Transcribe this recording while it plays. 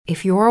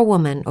If you're a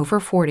woman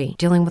over 40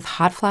 dealing with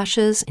hot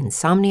flashes,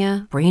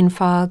 insomnia, brain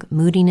fog,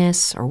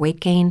 moodiness, or weight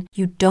gain,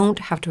 you don't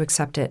have to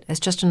accept it as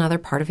just another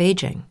part of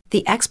aging.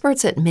 The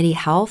experts at MIDI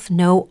Health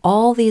know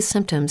all these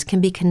symptoms can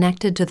be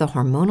connected to the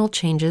hormonal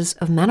changes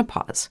of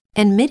menopause.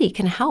 And MIDI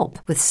can help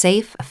with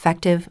safe,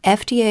 effective,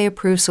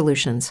 FDA-approved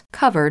solutions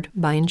covered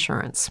by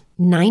insurance.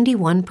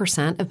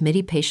 91% of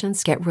MIDI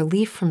patients get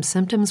relief from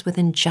symptoms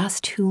within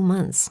just 2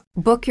 months.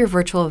 Book your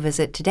virtual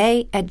visit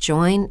today at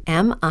joinmidi.com.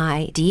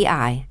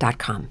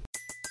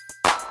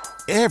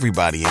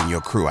 Everybody in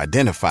your crew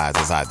identifies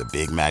as either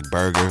Big Mac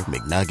Burger,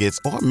 McNuggets,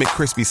 or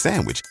McCrispy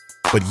Sandwich.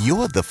 But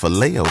you're the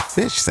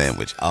Filet-O-Fish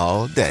Sandwich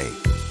all day.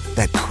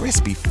 That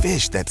crispy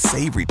fish, that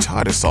savory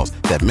tartar sauce,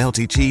 that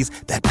melty cheese,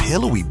 that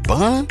pillowy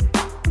bun.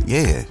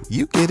 Yeah,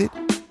 you get it.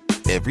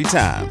 Every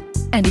time.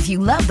 And if you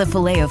love the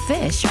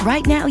Filet-O-Fish,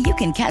 right now you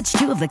can catch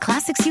 2 of the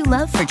classics you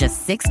love for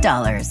just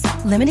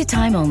 $6. Limited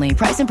time only.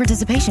 Price and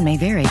participation may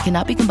vary.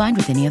 Cannot be combined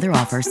with any other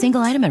offer.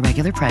 Single item at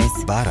regular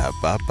price.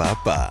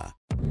 Ba-da-ba-ba-ba.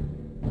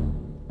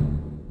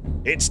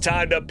 It's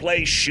time to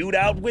play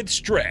Shootout with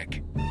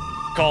Strick.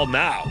 Call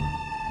now,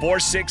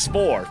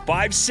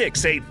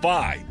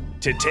 464-5685,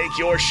 to take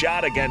your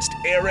shot against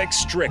Eric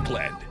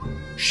Strickland.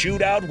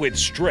 Shootout with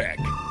Strick.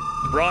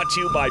 Brought to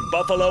you by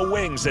Buffalo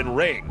Wings and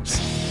Rings.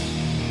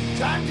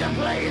 Time to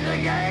play the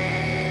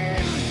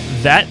game!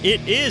 That it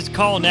is.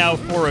 Call now,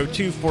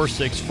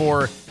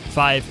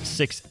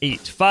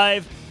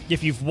 402-464-5685.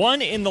 If you've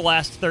won in the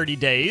last 30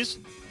 days,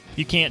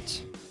 you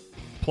can't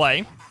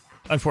play,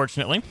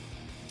 unfortunately.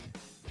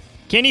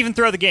 Can't even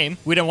throw the game.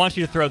 We don't want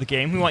you to throw the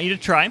game. We want you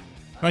to try. We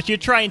want you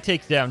to try and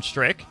take down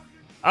Strick.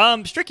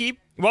 Stricky,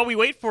 while we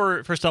wait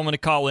for someone to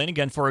call in,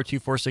 again,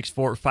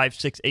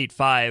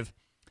 402-464-5685,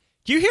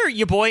 do you hear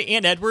your boy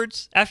Ant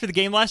Edwards after the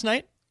game last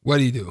night? What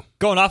do you do?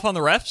 Going off on the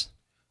refs?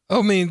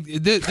 Oh, I mean,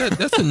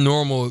 that's a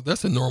normal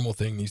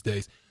thing these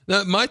days.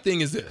 Now, my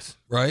thing is this,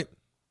 right?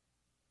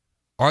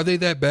 Are they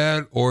that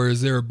bad, or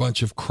is there a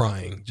bunch of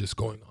crying just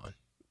going on?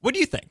 What do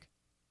you think?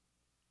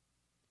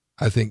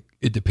 I think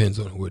it depends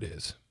on who it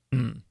is.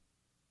 Mm.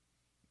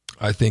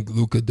 I think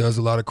Luka does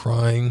a lot of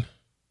crying.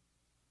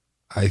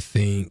 I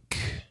think,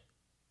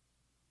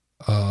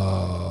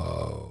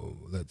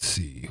 let's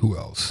see, who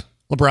else?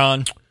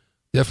 LeBron.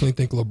 Definitely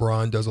think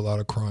LeBron does a lot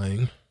of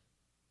crying.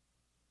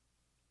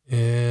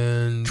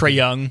 And Trae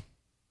Young.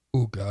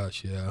 Oh,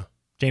 gosh, yeah.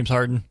 James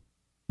Harden.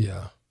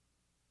 Yeah.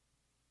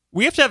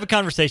 We have to have a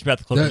conversation about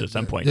the Clippers at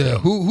some point. Yeah, too.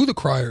 Who are the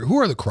criers? Who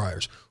are the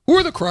criers?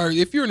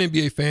 If you're an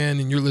NBA fan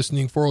and you're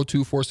listening,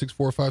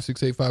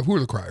 402-464-5685, who are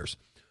the criers?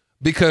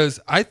 Because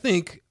I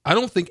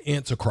don't think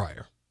Ant's a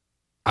crier.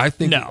 I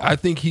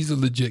think he's a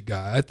legit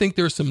guy. I think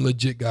there's some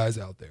legit guys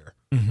out there.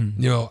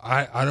 Mm-hmm. You know,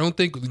 I don't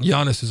think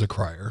Giannis is a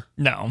crier.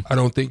 No. I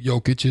don't think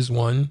Jokic is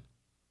one.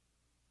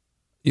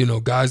 You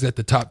know, guys at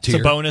the top tier.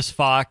 Sabonis,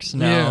 Fox,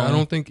 no. Yeah, I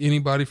don't think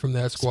anybody from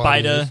that squad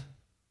Spida. is.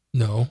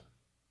 No.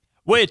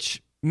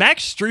 Which,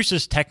 Max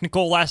Strus's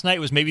technical last night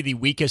was maybe the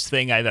weakest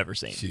thing I've ever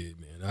seen. Shit,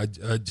 man.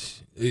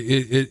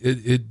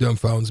 It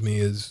dumbfounds me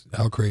as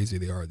how crazy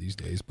they are these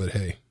days. But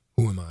hey,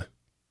 who am I?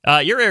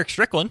 You're Eric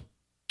Strickland.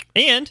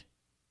 And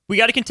we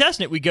got a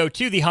contestant. We go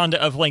to the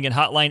Honda of Lincoln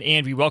hotline,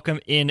 and we welcome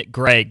in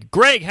Greg.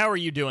 Greg, how are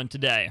you doing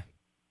today?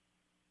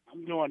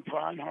 I'm doing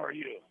fine. How are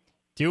you?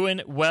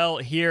 Doing well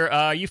here.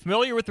 Are you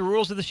familiar with the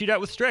rules of the Shootout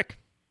with Strick?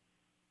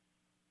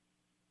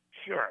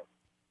 Sure.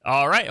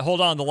 All right, hold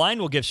on the line.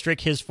 We'll give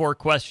Strick his 4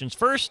 questions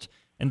first,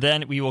 and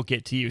then we will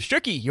get to you.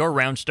 Stricky, your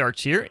round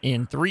starts here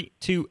in 3,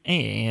 2,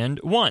 and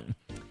 1.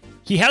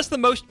 He has the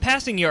most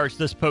passing yards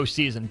this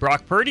postseason,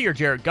 Brock Purdy or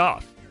Jared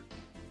Goff?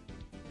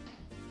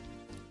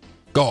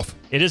 Goff.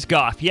 It is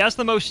Goff. He has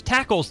the most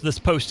tackles this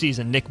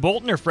postseason, Nick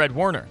Bolton or Fred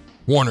Warner?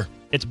 Warner.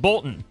 It's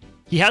Bolton.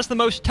 He has the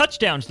most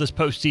touchdowns this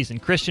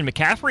postseason, Christian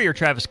McCaffrey or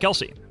Travis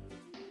Kelce?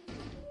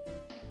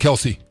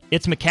 Kelce.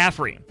 It's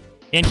McCaffrey.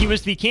 And he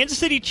was the Kansas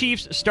City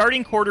Chiefs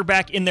starting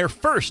quarterback in their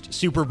first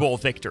Super Bowl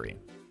victory.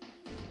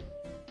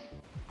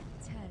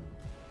 10,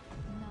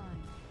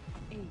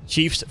 9, 8,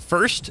 Chiefs'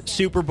 first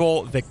Super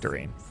Bowl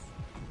victory.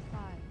 5,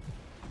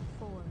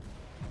 4,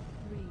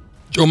 3,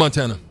 Joe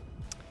Montana.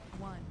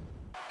 1.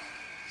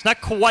 It's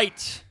not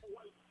quite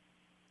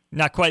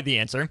the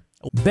answer.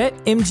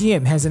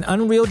 BetMGM has an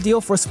unreal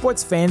deal for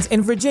sports fans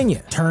in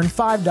Virginia. Turn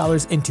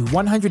 $5 into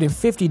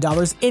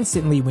 $150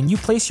 instantly when you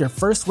place your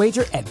first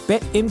wager at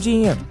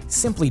BetMGM.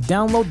 Simply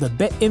download the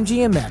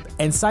BetMGM app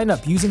and sign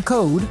up using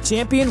code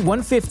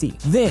Champion150.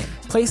 Then,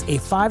 place a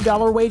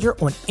 $5 wager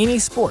on any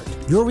sport.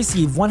 You'll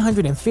receive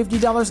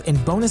 $150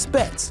 in bonus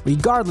bets,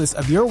 regardless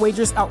of your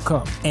wager's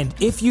outcome. And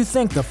if you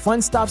think the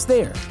fun stops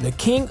there, the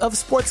king of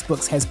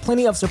sportsbooks has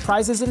plenty of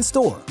surprises in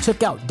store.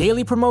 Check out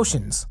daily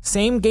promotions,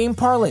 same-game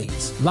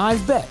parlays, live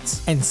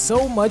bets, and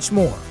so much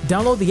more.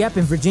 Download the app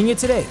in Virginia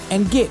today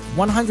and get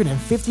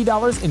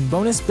 $150 in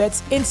bonus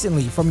bets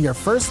instantly from your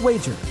first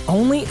wager.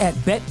 Only at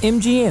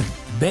BetMGM.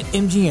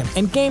 BetMGM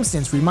and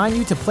GameSense remind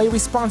you to play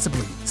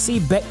responsibly. See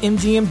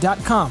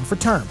BetMGM.com for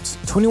terms.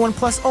 21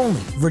 plus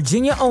only.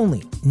 Virginia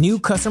only. New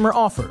customer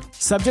offer.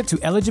 Subject to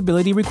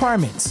eligibility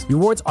requirements.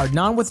 Rewards are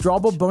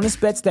non-withdrawable bonus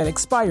bets that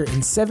expire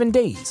in 7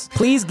 days.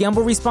 Please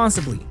gamble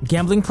responsibly.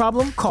 Gambling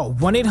problem? Call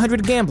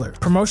 1-800-GAMBLER.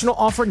 Promotional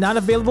offer not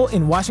available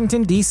in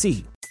Washington,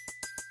 D.C.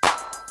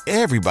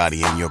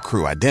 Everybody in your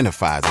crew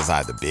identifies as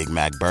either Big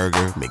Mac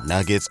Burger,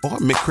 McNuggets, or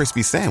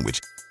McCrispy Sandwich.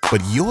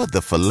 But you're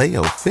the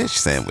Filet-O-Fish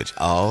Sandwich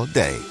all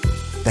day.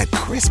 That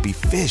crispy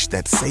fish,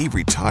 that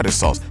savory tartar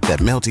sauce, that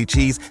melty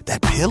cheese,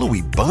 that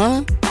pillowy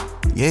bun.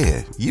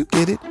 Yeah, you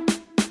get it.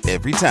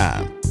 Every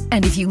time.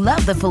 And if you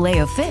love the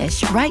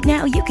Filet-O-Fish, right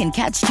now you can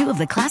catch 2 of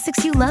the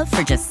classics you love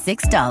for just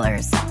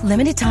 $6.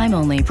 Limited time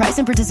only. Price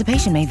and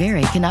participation may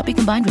vary. Cannot be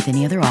combined with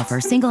any other offer.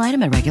 Single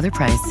item at regular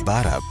price.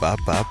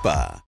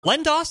 Ba-da-ba-ba-ba.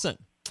 Len Dawson.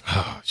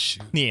 Oh,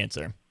 shoot. The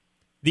answer.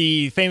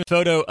 The famous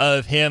photo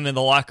of him in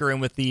the locker room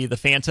with the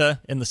Fanta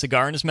and the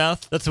cigar in his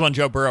mouth. That's the one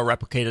Joe Burrow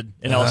replicated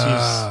in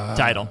LSU's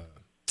title.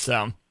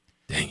 So,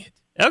 dang it.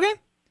 Okay.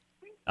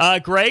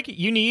 Greg,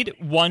 you need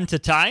 1 to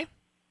tie.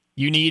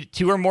 You need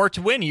 2 or more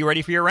to win. Are you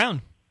ready for your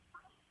round?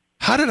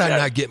 How did I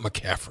not get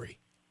McCaffrey?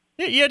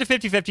 Yeah, you had a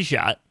 50-50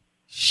 shot.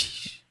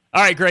 Sheesh.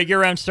 All right, Greg, your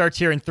round starts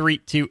here in 3,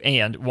 2,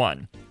 and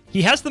 1.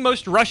 He has the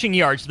most rushing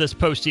yards this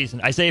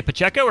postseason. Isaiah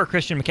Pacheco or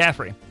Christian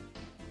McCaffrey?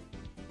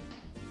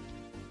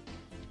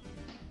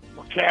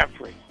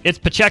 McCaffrey. It's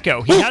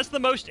Pacheco. He has the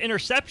most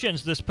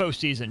interceptions this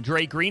postseason.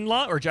 Dre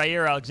Greenlaw or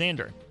Jair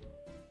Alexander?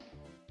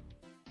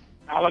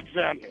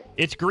 Alexander.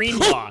 It's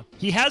Greenlaw.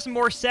 He has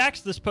more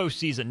sacks this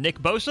postseason. Nick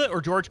Bosa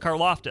or George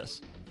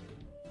Karlaftis?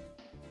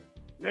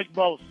 Nick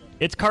Bosa.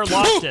 It's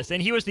Karlaftis,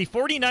 and he was the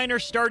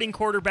 49ers starting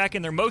quarterback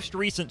in their most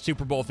recent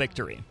Super Bowl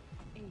victory.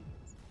 8,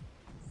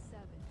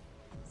 7,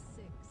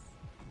 6,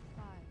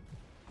 5,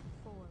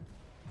 4,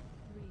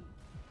 3,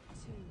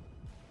 2,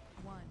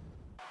 1.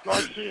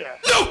 Garcia.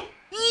 No!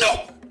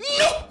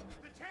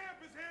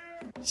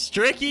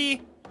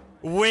 Stricky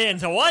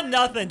wins.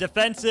 1-0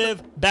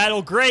 defensive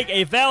battle. Greg,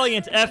 a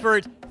valiant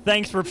effort.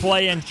 Thanks for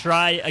playing.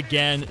 Try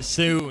again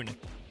soon.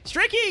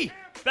 Stricky,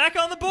 back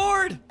on the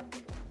board.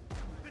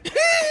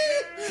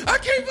 I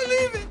can't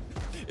believe it.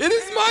 It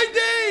is my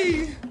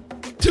day.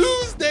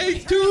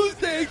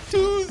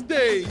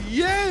 Tuesday.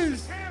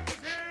 Yes.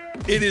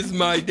 It is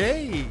my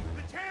day.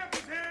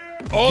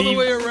 All the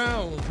way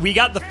around. We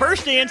got the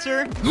first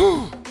answer,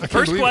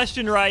 first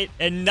question right,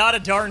 and not a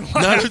darn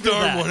one Not after a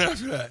darn that. one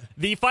after that.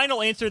 The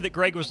final answer that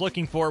Greg was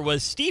looking for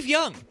was Steve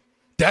Young.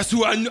 That's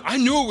who I knew. I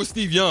knew it was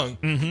Steve Young,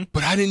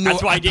 but I didn't know.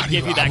 That's why I didn't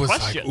give you that was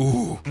question. Like,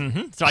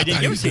 ooh. So I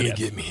didn't give it to you. He was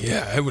going to get me.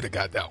 Yeah, I would have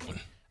got that one.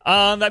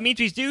 That means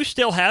we do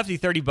still have the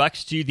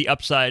 $30 to the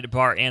Upside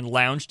Bar and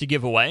Lounge to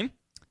give away.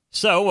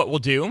 So what we'll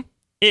do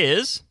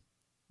is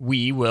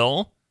we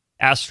will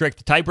ask Strick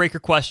the tiebreaker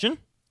question,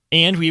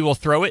 and we will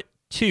throw it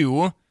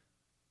to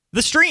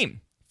the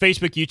stream.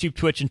 Facebook, YouTube,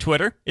 Twitch, and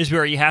Twitter is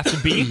where you have to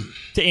be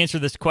to answer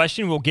this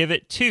question. We'll give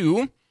it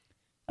to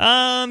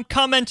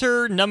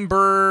commenter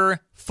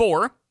number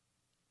 4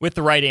 with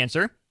the right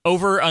answer.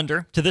 Over or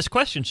under to this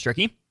question,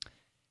 Stricky.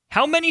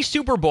 How many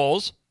Super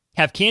Bowls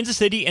have Kansas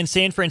City and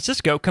San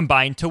Francisco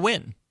combined to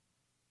win?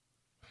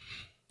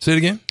 Say it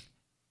again.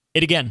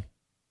 It again.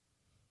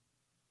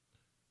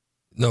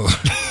 No.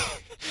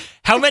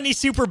 How many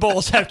Super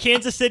Bowls have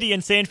Kansas City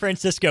and San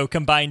Francisco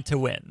combined to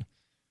win?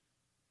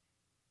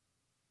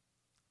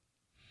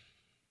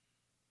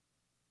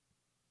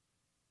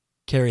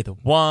 Carry the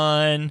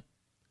 1.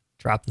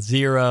 Drop the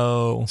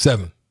 0.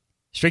 7.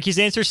 Stricky's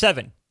answer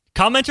 7.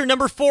 Commenter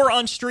number 4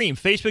 on stream.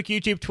 Facebook,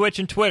 YouTube, Twitch,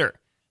 and Twitter.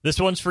 This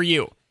one's for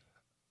you.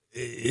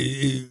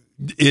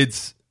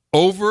 It's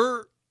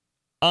over,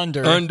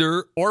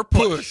 Under, or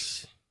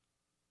push.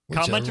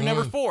 Commenter Whichever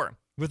number one. 4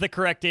 with the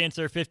correct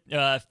answer.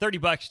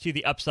 $30 to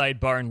the Upside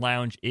Bar and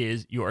Lounge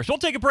is yours. We'll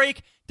take a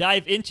break,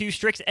 dive into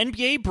Strick's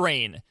NBA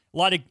brain. A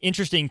lot of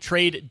interesting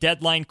trade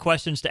deadline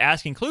questions to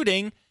ask,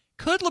 including,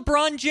 could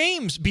LeBron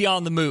James be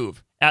on the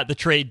move at the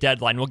trade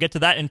deadline? We'll get to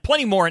that and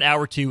plenty more in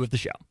hour 2 of the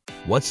show.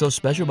 What's so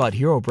special about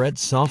Hero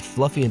Bread's soft,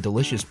 fluffy, and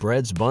delicious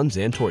breads, buns,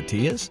 and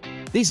tortillas?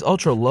 These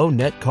ultra-low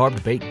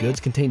net-carb baked goods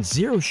contain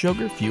zero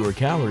sugar, fewer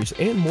calories,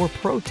 and more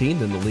protein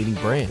than the leading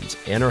brands,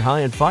 and are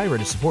high in fiber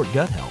to support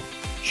gut health.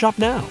 Shop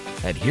now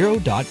at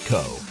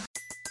Hero.co.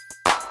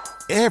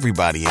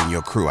 Everybody in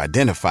your crew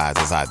identifies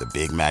as either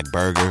Big Mac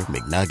Burger,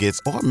 McNuggets,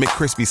 or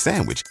McCrispy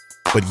Sandwich.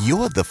 But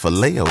you're the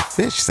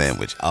Filet-O-Fish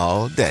Sandwich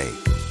all day.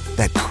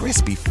 That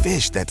crispy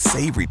fish, that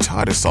savory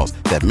tartar sauce,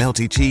 that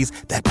melty cheese,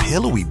 that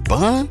pillowy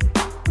bun.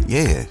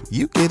 Yeah,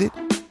 you get it.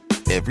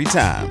 Every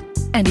time.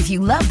 And if you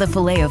love the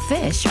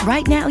Filet-O-Fish,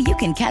 right now you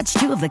can catch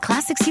 2 of the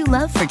classics you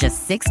love for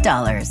just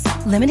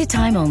 $6. Limited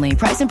time only.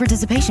 Price and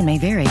participation may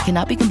vary.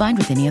 Cannot be combined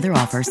with any other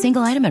offer.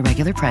 Single item at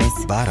regular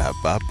price.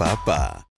 Ba-da-ba-ba-ba.